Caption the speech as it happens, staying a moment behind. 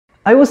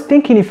I was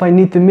thinking if I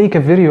need to make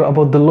a video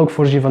about the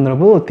log4j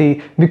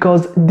vulnerability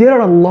because there are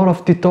a lot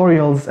of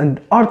tutorials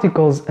and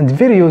articles and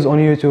videos on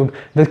YouTube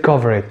that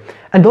cover it,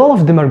 and all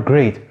of them are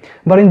great.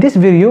 But in this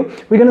video,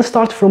 we're gonna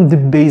start from the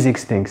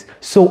basics things,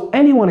 so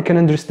anyone can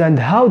understand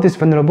how this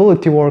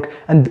vulnerability works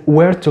and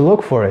where to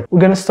look for it.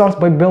 We're gonna start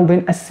by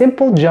building a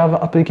simple Java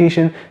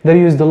application that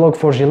uses the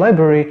log4j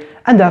library,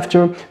 and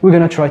after, we're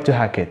gonna try to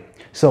hack it.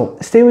 So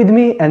stay with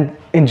me and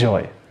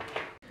enjoy.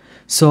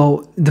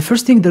 So the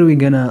first thing that we're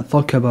gonna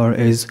talk about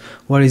is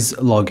what is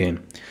login.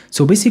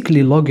 So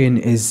basically login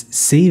is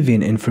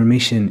saving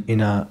information in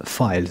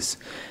files.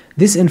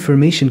 This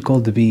information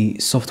called to be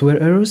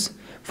software errors.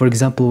 For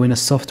example, when a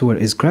software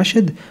is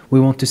crashed,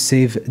 we want to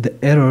save the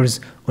errors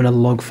on a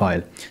log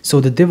file. So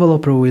the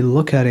developer will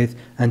look at it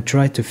and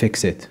try to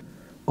fix it.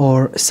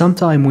 Or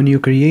sometime when you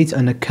create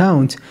an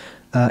account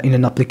in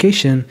an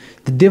application,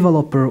 the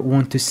developer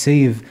wants to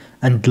save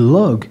and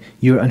log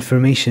your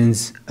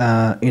informations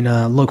in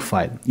a log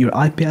file, your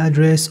IP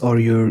address or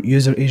your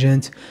user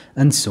agent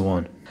and so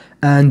on.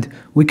 And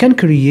we can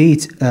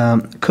create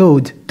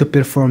code to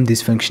perform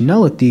this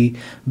functionality,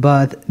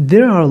 but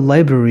there are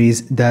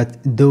libraries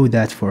that do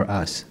that for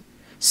us.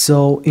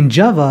 So in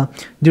Java,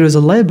 there is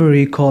a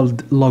library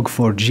called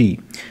log4j.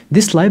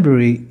 This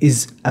library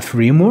is a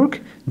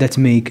framework that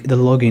makes the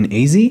login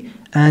easy,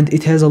 and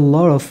it has a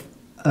lot of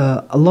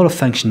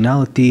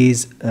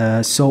functionalities.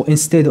 So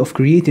instead of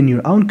creating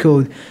your own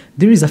code,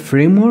 there is a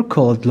framework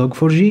called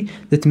log4j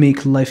that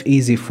makes life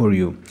easy for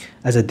you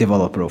as a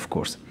developer, of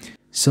course.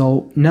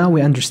 So now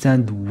we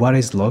understand what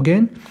is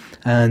login,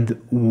 and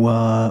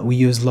we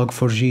use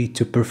log4j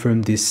to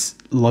perform this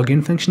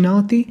login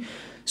functionality.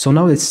 So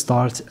now let's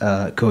start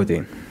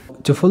coding.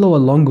 To follow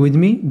along with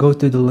me, go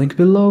to the link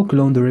below,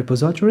 clone the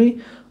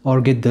repository,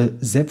 or get the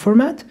zip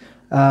format.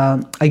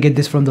 I get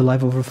this from the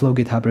Live Overflow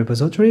GitHub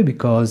repository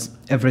because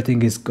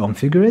everything is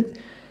configured,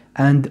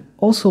 and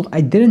also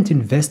I didn't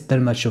invest that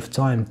much of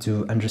time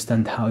to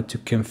understand how to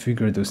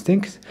configure those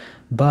things,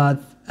 but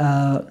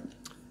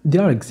they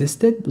are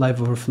existed.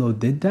 Live Overflow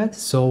did that,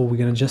 so we're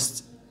gonna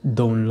just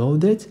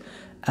download it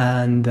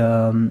and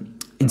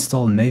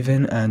install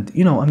Maven, and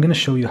I'm gonna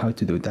show you how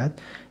to do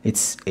that.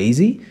 It's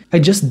easy. I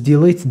just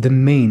delete the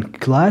main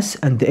class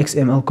and the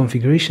XML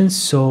configurations,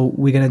 so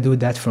we're gonna do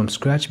that from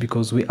scratch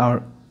because we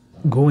are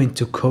going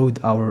to code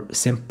our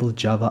simple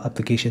Java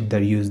application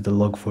that uses the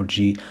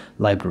log4j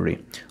library.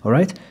 All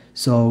right,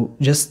 so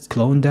just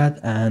clone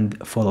that and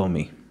follow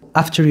me.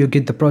 After you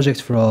get the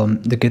project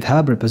from the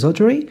GitHub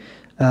repository,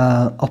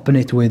 open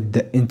it with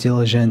the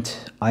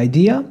intelligent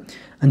IDEA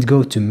and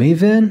go to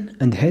Maven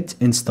and hit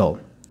install.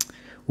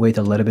 Wait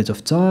a little bit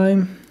of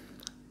time.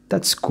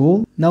 That's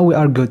cool. Now we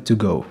are good to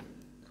go.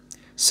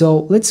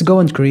 So let's go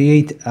and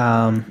create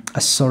a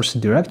source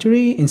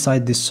directory.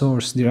 Inside this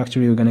source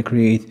directory, we're going to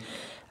create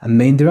a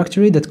main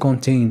directory that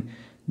contains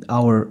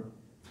our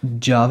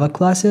Java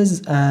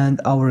classes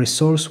and our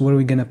resource where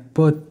we're gonna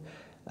put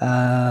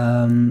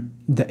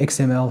the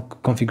XML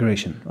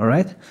configuration. All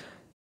right,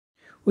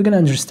 we're gonna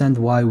understand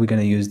why we're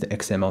gonna use the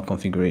XML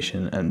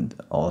configuration and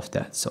all of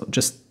that, so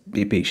just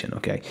be patient.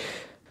 Okay,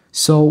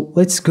 so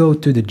let's go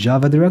to the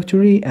Java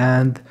directory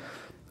and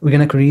we're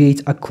gonna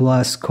create a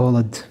class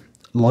called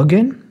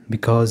login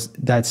because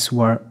that's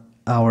where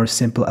our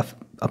simple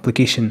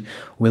application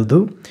will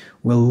do.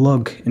 We'll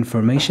log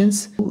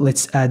informations.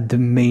 Let's add the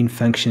main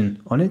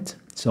function on it.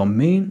 So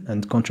main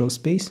and control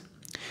space.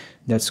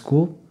 That's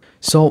cool.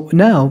 So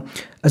now,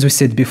 as we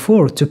said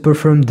before, to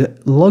perform the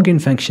login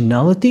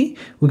functionality,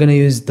 we're gonna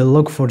use the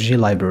log4j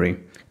library.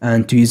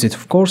 And to use it,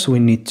 of course, we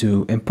need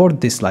to import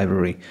this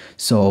library.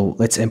 So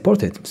let's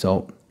import it.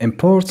 So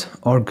import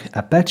org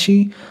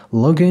apache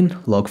login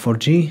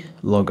log4j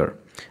logger,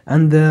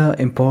 and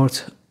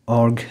import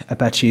org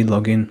apache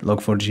login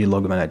log4j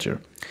log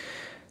manager.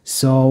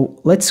 So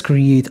let's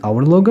create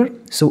our logger.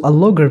 So a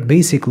logger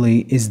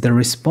basically is the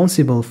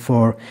responsible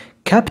for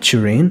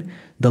capturing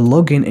the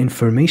login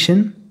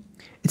information.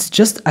 It's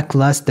just a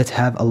class that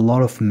have a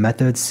lot of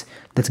methods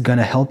that's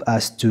gonna help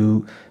us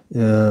to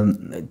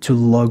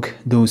log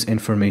those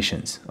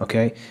informations.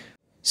 Okay,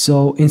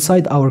 so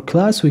inside our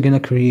class we're gonna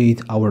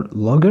create our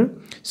logger.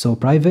 So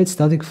private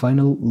static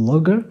final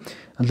logger,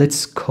 and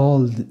let's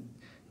call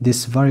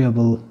this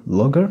variable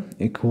logger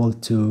equal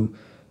to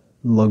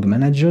log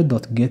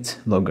manager.get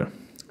logger,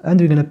 and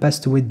we're gonna pass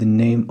to it the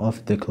name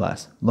of the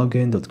class,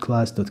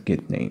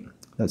 login.class.get name.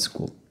 That's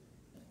cool.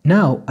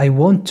 Now I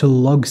want to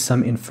log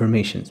some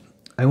information.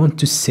 I want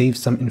to save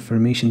some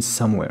information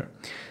somewhere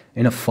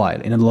in a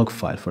file, in a log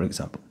file, for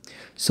example.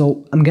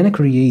 So I'm gonna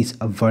create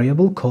a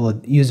variable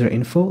called user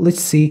info.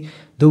 Let's see,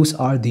 those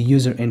are the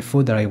user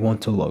info that I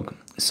want to log.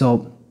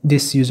 So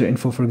this user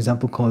info, for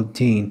example,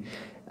 contain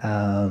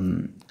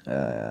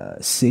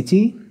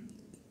city,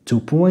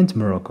 2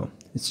 Morocco.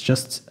 It's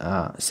just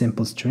a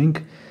simple string.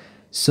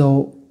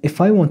 So if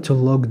I want to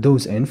log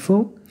those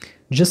info,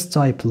 just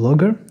type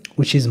logger,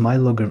 which is my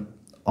logger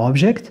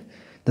object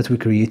that we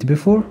created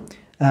before,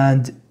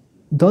 and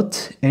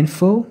dot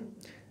info,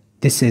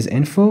 this is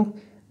info,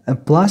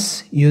 and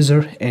plus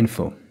user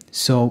info.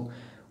 So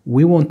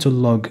we want to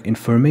log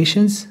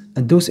informations,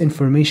 and those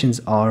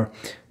informations are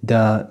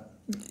the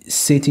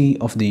city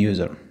of the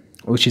user,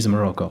 which is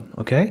Morocco.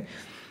 Okay,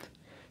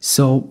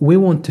 so we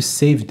want to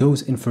save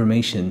those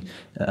information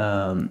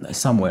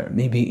somewhere,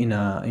 maybe in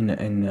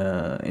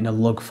a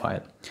log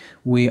file.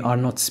 We are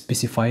not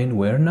specifying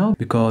where now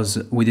because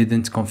we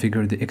didn't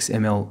configure the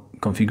XML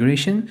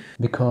configuration,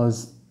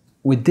 because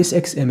with this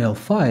XML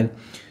file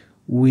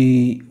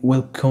we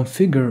will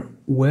configure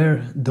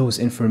where those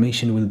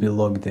information will be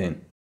logged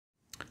in.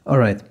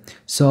 Alright,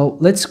 so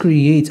let's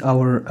create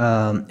our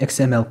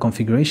XML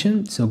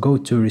configuration. So go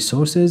to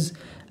resources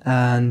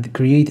and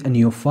create a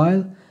new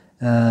file,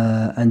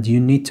 and you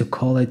need to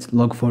call it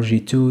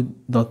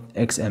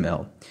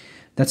log4j2.xml.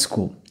 That's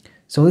cool.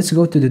 So let's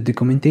go to the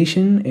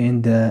documentation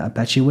in the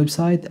Apache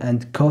website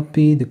and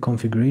copy the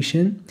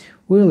configuration.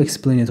 We'll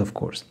explain it, of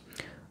course.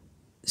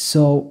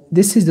 So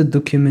this is the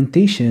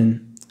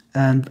documentation,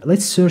 and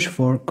let's search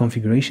for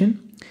configuration.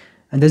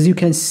 And as you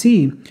can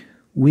see,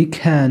 we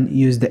can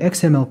use the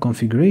XML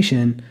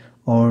configuration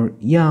or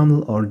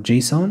YAML or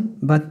JSON,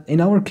 but in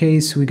our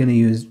case we're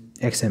gonna use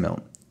XML.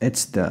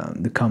 It's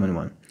the common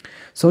one.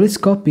 So let's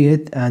copy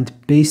it and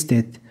paste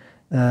it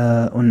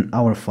on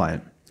our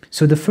file.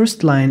 So the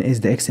first line is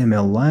the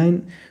XML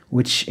line,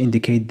 which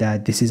indicate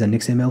that this is an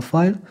XML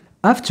file.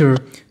 After,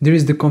 there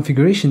is the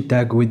configuration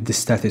tag with the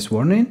status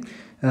warning.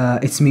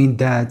 It means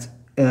that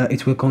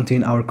it will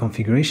contain our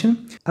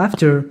configuration.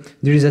 After,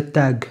 there is a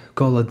tag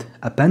called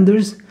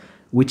appenders,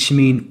 which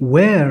means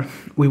where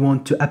we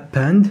want to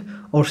append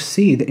or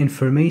see the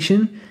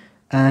information.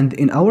 And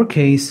in our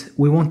case,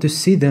 we want to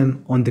see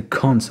them on the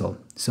console.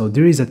 So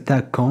there is a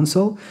tag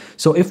console.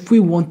 So if we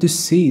want to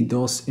see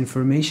those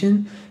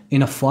information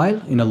in a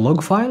file, in a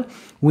log file,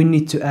 we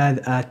need to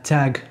add a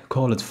tag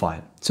called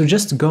file. So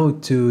just go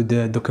to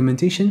the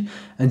documentation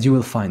and you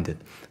will find it.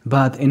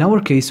 But in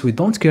our case, we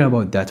don't care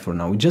about that for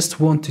now. We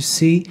just want to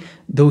see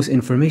those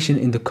information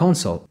in the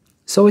console.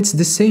 So it's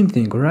the same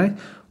thing, right?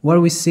 What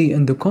we see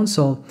in the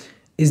console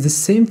is the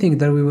same thing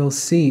that we will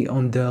see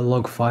on the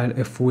log file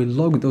if we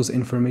log those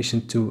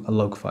information to a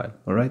log file,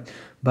 all right?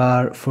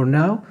 But for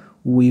now,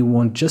 we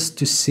want just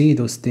to see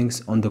those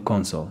things on the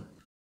console.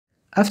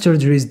 After,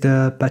 there is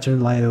the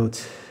pattern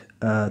layout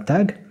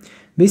tag.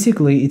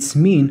 Basically, it's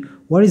mean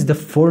what is the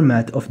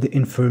format of the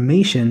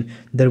information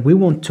that we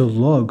want to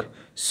log.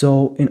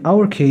 So in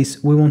our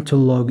case, we want to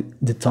log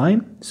the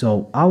time,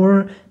 so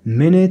hour,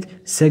 minute,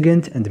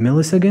 second, and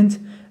millisecond,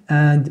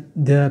 and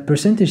the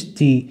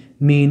 %t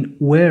mean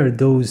where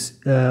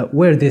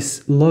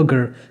this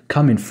logger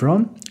coming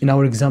from. In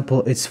our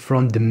example, it's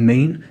from the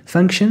main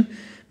function,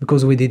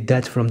 because we did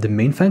that from the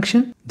main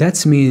function.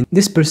 That means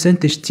this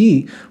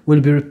 %t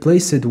will be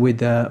replaced with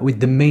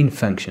the main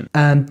function,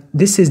 and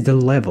this is the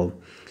level.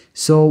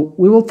 So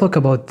we will talk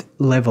about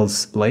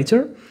levels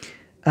later.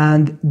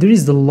 And there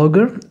is the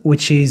logger,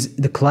 which is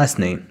the class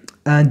name,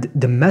 and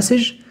the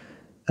message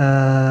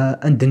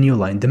and the new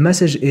line. The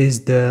message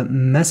is the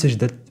message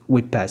that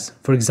we pass.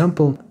 For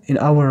example, in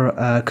our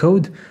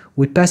code,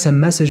 we pass a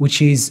message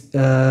which is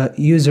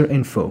user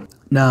info.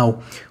 Now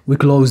we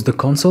close the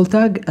console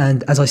tag,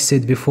 and as I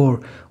said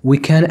before, we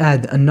can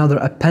add another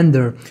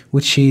appender,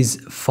 which is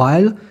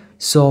file.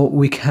 So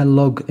we can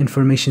log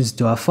informations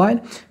to a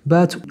file,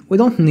 but we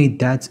don't need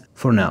that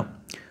for now.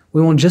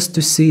 We want just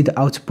to see the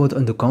output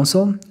on the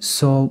console,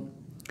 so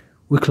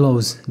we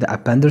close the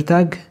appender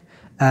tag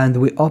and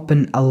we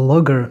open a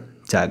logger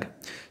tag.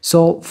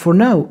 So for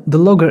now, the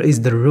logger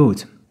is the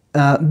root.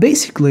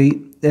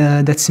 Basically,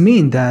 that's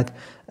mean that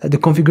the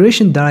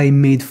configuration that I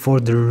made for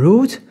the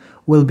root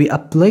will be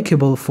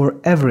applicable for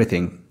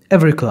everything,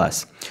 every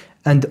class.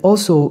 And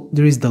also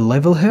there is the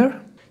level here.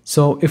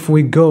 So if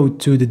we go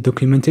to the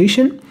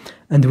documentation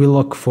and we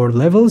look for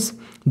levels,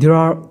 there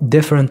are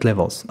different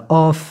levels.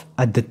 Off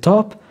at the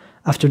top,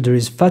 after there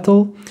is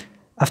fatal,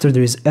 after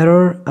there is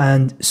error,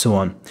 and so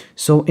on.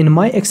 So in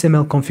my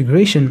XML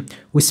configuration,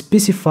 we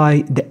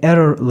specify the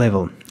error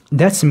level.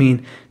 That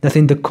means that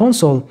in the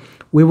console,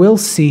 we will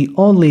see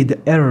only the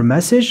error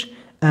message,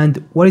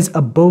 and what is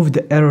above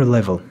the error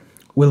level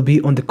will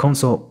be on the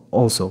console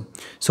also.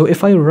 So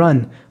if I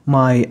run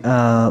my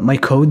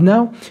code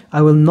now,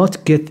 I will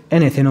not get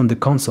anything on the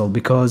console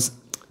because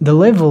the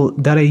level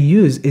that I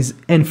use is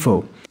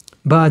info.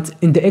 But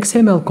in the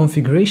XML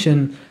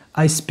configuration,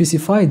 I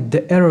specified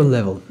the error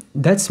level.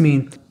 That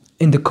means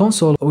in the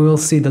console, we will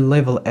see the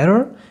level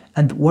error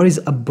and what is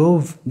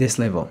above this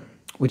level,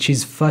 which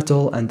is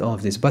fatal and all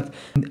of this. But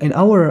in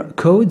our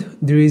code,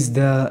 there is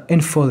the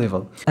info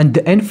level, and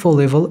the info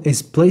level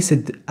is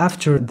placed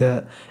after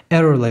the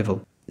error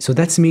level. So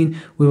that means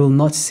we will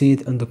not see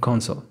it on the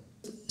console.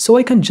 So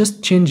I can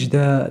just change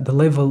the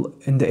level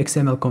in the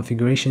XML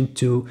configuration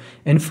to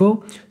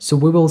info. So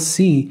we will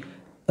see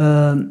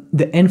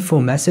the info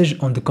message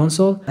on the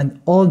console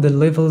and all the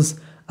levels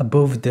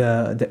above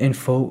the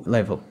info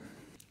level.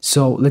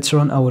 So let's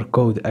run our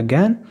code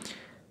again,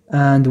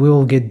 and we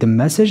will get the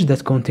message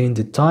that contains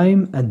the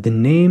time and the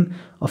name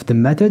of the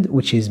method,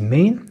 which is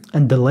main,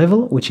 and the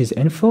level, which is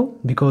info,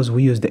 because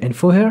we use the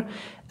info here,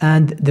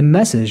 and the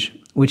message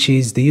which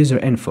is the user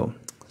info.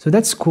 So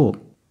that's cool.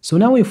 So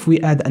now if we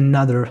add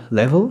another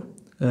level,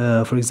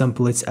 for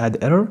example, let's add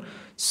error.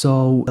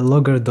 So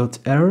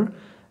logger.error,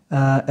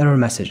 error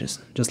messages,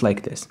 just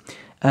like this.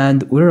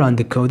 And we run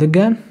the code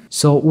again.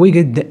 So we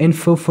get the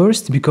info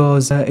first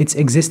because it's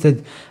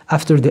existed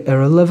after the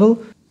error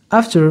level.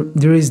 After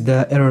there is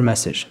the error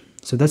message.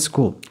 So that's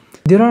cool.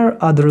 There are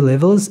other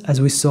levels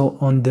as we saw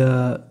on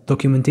the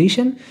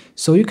documentation,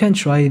 so you can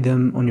try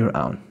them on your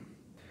own.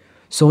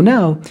 So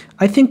now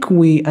I think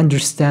we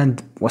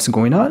understand what's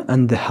going on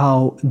and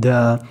how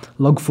the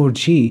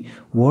log4j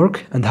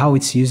work and how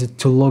it's used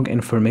to log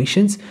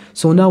informations.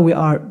 So now we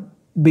are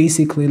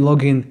basically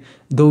logging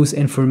those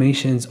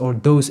informations or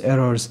those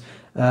errors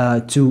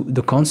to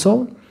the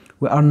console.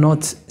 We are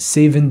not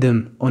saving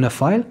them on a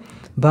file,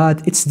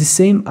 but it's the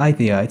same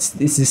idea. It's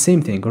the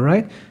same thing, all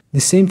right?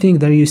 The same thing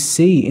that you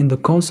see in the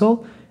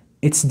console,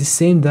 it's the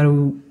same that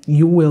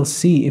you will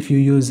see if you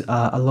use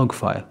a log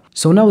file.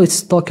 So now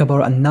let's talk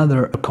about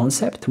another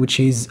concept, which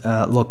is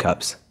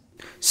lookups.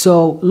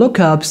 So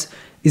lookups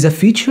is a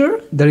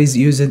feature that is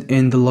used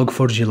in the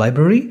log4j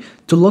library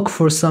to look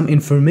for some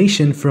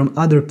information from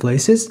other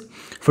places.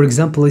 For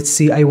example, let's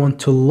say I want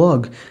to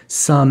log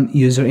some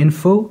user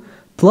info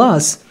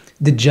plus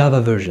the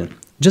Java version.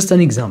 Just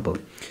an example.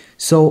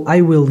 So I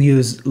will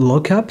use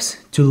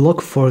lookups to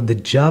look for the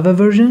Java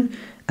version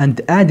and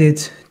add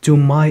it to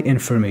my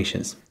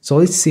informations. So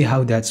let's see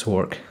how that's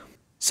work.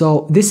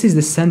 So this is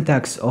the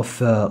syntax of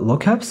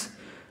lookups,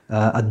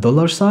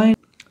 a $sign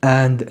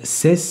and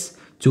sys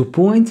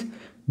 2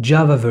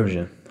 Java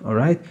version. All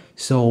right.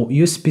 So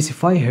you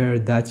specify here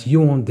that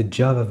you want the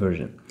Java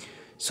version.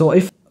 So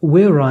if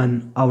we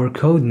run our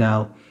code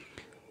now,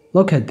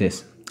 look at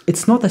this.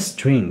 It's not a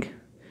string.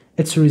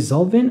 It's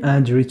resolving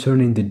and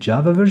returning the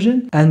Java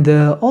version. And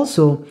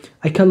also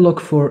I can look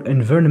for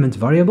environment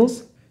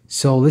variables.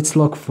 So let's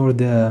look for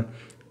the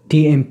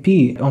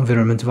tmp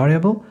environment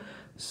variable.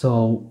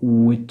 So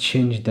we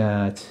change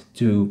that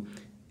to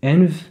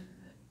env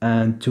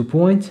and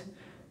 2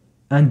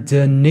 and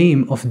the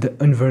name of the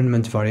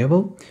environment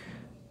variable,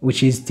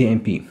 which is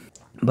tmp.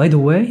 By the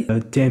way,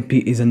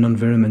 tmp is an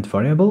environment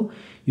variable.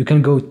 You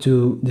can go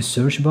to the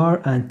search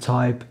bar and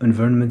type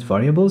environment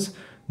variables,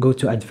 go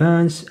to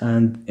advanced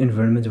and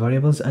environment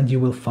variables, and you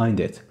will find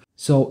it.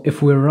 So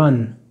if we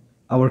run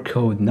our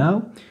code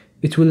now,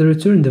 it will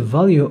return the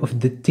value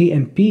of the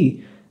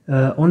tmp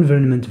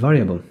environment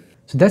variable.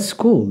 So that's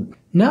cool.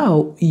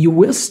 Now you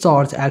will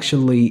start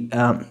actually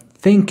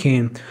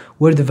thinking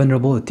where the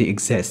vulnerability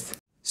exists.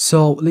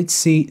 So let's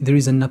say there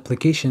is an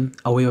application,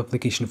 a web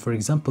application, for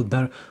example,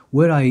 that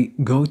where I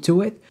go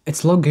to it,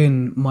 it's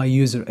logging my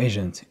user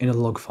agent in a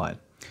log file.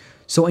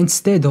 So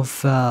instead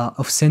of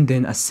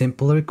sending a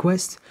simple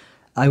request,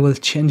 I will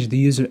change the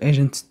user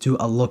agent to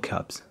a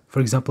lookups. For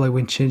example, I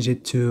will change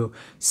it to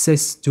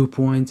sys 2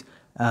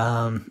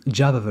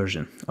 Java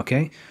version.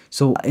 Okay,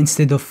 so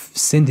instead of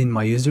sending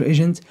my user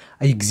agent,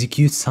 I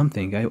execute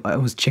something. I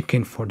was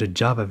checking for the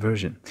Java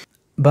version,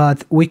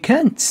 but we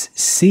can't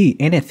see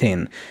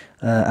anything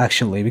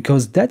actually,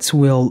 because that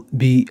will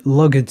be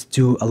logged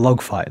to a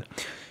log file,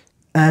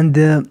 and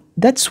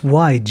that's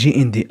why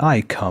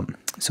jndi come.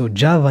 So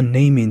Java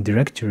naming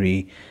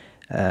directory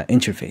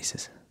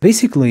interfaces.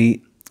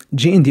 Basically,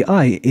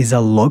 jndi is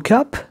a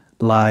lookup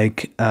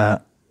like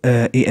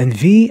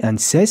env and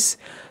sys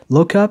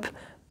lookup,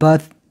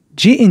 but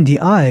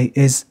jndi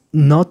is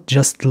not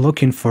just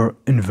looking for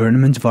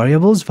environment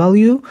variables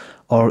value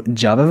or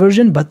Java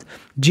version, but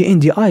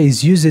jndi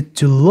is used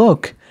to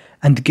look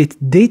and get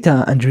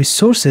data and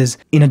resources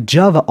in a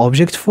Java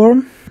object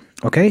form.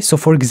 Okay, so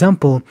for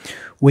example,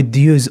 with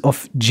the use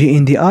of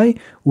jndi,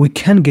 we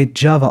can get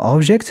Java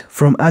object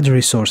from other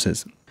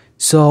resources.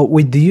 So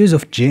with the use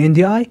of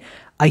jndi,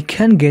 I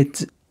can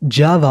get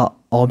Java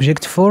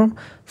object form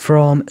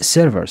from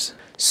servers.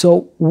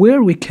 So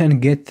where we can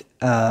get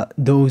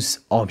those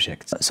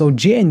objects. So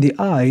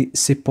jndi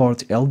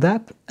support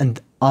ldap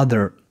and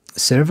other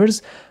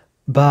servers,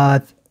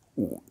 but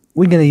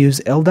we're gonna use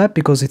ldap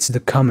because it's the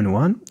common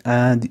one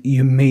and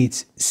you may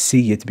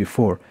see it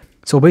before.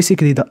 So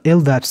basically the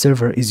ldap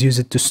server is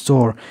used to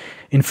store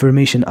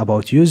information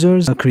about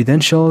users,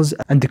 credentials,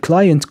 and the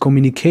client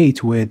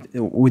communicate with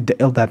the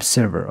ldap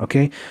server,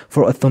 okay,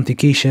 for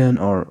authentication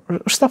or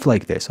stuff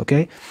like this,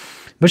 okay.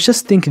 But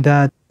just think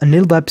that an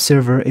ldap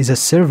server is a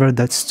server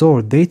that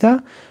stores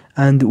data,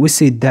 and we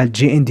see that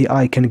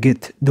jndi can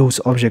get those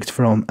objects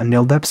from an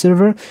ldap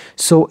server.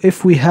 So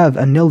if we have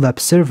an ldap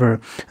server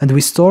and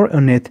we store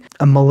on it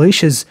a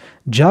malicious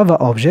Java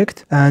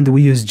object and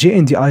we use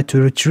jndi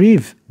to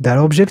retrieve that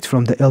object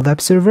from the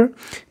ldap server,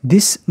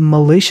 this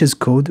malicious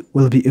code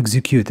will be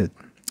executed.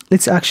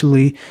 Let's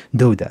actually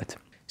do that.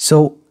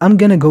 So I'm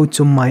gonna go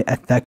to my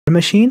attacker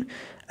machine,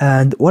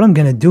 and what I'm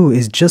gonna do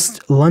is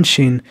just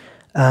launching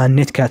a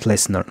netcat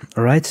listener.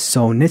 All right,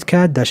 so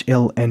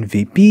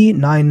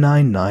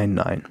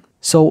netcat-lnvp9999.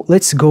 So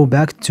let's go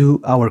back to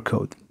our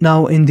code.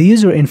 Now in the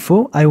user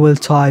info, I will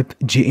type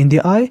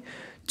jndi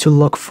to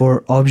look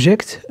for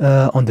object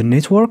on the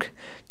network,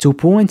 2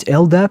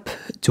 ldap,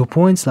 2 /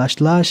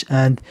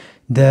 and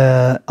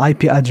the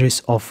IP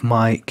address of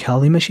my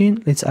Kali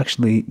machine. Let's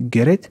actually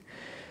get it.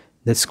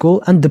 That's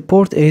cool. And the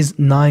port is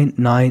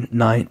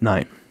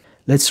 9999.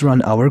 Let's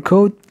run our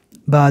code.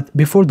 But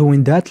before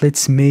doing that,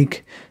 let's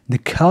make the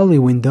Kali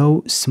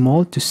window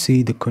small to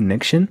see the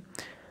connection.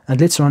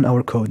 And let's run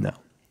our code now.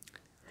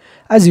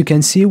 As you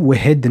can see, we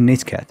hit the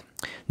netcat.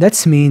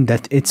 That's mean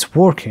that it's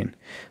working.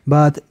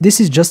 But this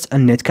is just a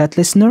netcat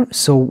listener,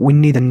 so we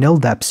need an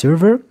ldap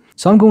server.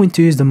 So I'm going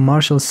to use the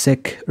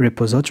marshal-sec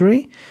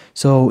repository.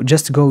 So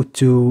just go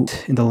to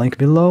the link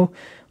below.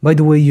 By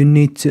the way, you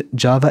need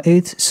Java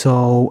 8,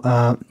 so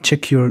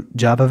check your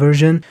Java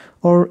version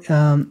or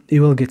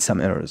you will get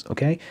some errors,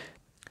 okay?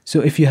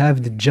 So if you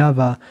have the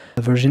Java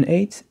version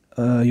 8,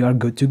 you are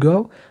good to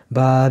go.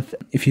 But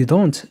if you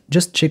don't,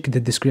 just check the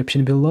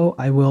description below.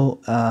 I will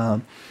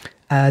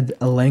add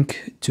a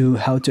link to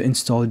how to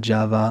install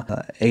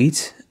Java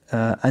 8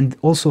 and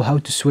also how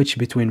to switch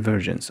between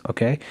versions,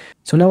 okay?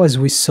 So now as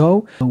we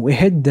saw, we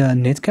hit the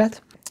netcat.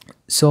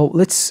 So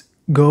let's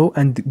go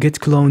and git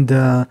clone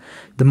the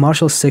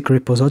marshal-sec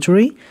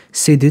repository,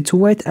 cd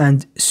to it,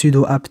 and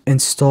sudo apt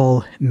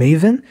install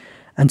maven,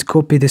 and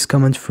copy this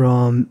command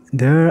from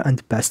there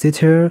and paste it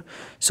here.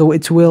 So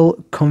it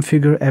will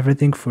configure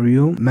everything for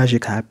you,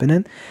 magic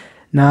happening.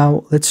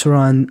 Now let's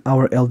run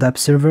our ldap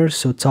server.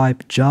 So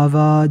type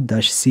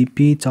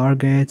java-cp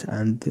target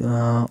and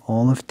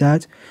all of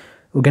that.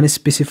 We're gonna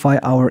specify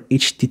our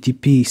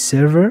HTTP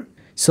server.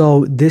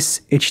 So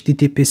this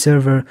HTTP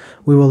server,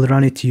 we will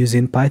run it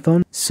using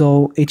Python.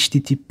 So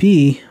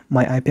HTTP,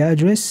 my IP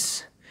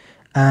address,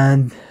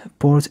 and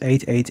port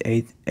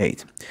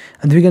 8888.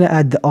 And we're gonna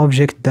add the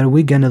object that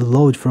we're gonna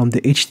load from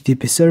the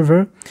HTTP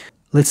server.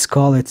 Let's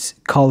call it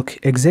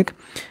calc_exec.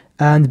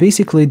 And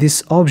basically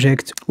this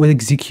object will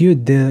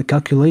execute the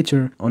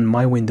calculator on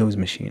my Windows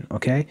machine,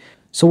 okay?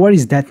 So what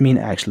does that mean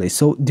actually?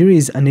 So there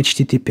is an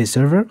HTTP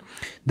server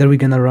that we're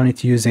gonna run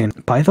it using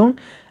Python,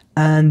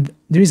 and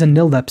there is an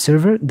ldap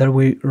server that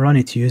we run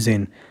it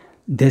using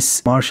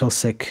this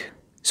marshal-sec.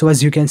 So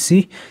as you can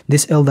see,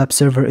 this ldap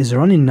server is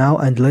running now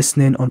and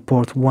listening on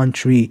port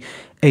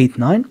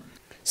 1389.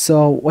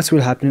 So what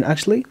will happen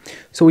actually?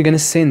 So we're gonna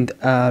send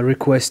a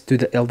request to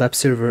the ldap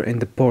server in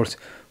the port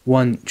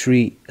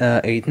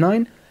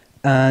 1389,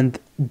 and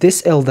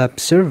this ldap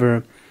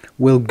server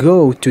will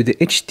go to the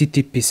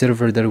HTTP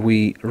server that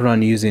we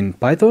run using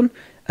Python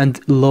and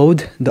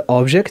load the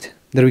object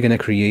that we're gonna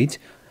create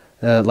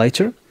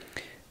later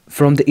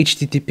from the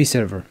HTTP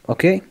server,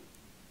 okay?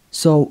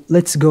 So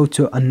let's go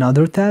to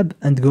another tab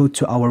and go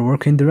to our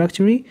working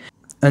directory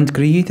and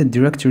create a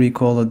directory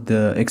called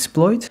the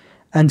exploit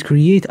and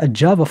create a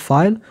Java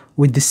file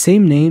with the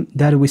same name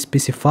that we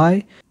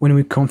specify when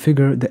we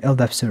configure the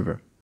ldap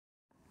server.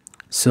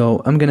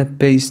 So I'm gonna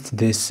paste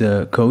this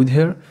code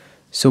here.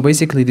 So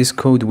basically this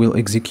code will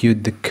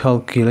execute the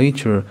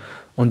calculator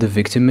on the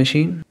victim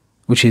machine,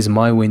 which is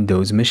my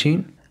Windows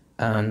machine.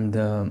 And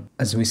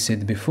as we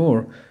said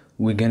before,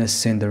 we're gonna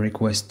send a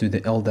request to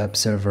the ldap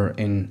server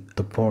in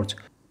the port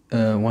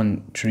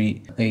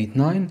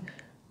 1389,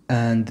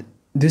 and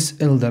this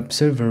ldap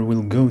server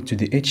will go to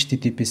the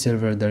HTTP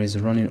server that is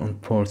running on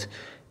port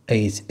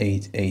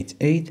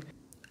 8888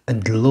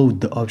 and load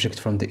the object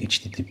from the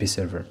HTTP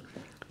server.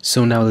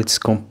 So now let's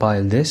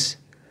compile this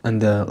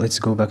and let's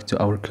go back to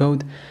our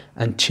code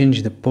and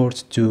change the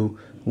port to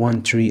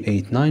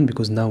 1389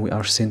 because now we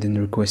are sending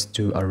a request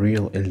to a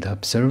real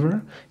ldap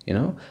server, you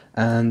know,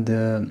 and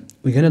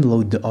we're gonna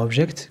load the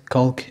object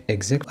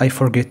calc_exec. I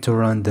forget to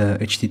run the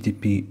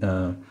HTTP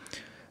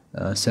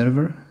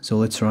server, so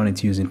let's run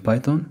it using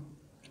Python.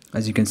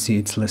 As you can see,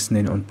 it's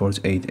listening on port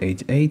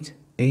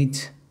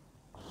 8888.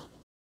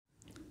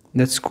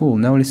 That's cool.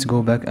 Now let's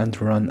go back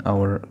and run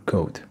our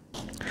code.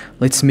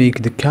 Let's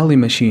make the Kali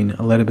machine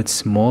a little bit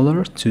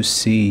smaller to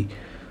see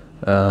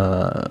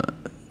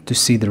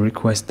the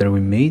request that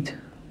we made.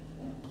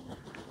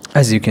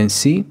 As you can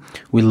see,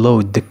 we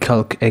load the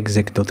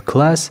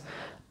calc_exec.class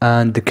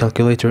and the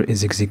calculator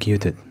is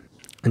executed.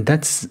 And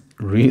that's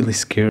really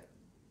scary.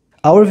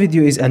 Our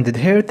video is ended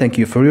here. Thank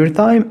you for your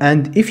time,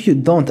 and if you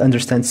don't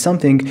understand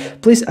something,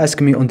 please ask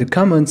me on the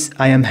comments.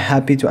 I am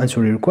happy to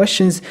answer your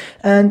questions,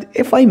 and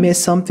if I miss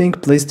something,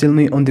 please tell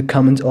me on the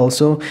comments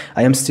also.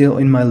 I am still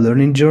in my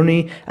learning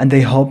journey and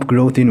I hope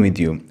growing with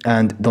you.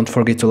 And don't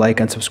forget to like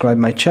and subscribe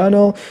my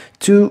channel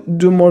to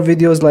do more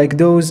videos like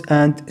those,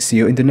 and see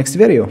you in the next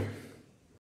video.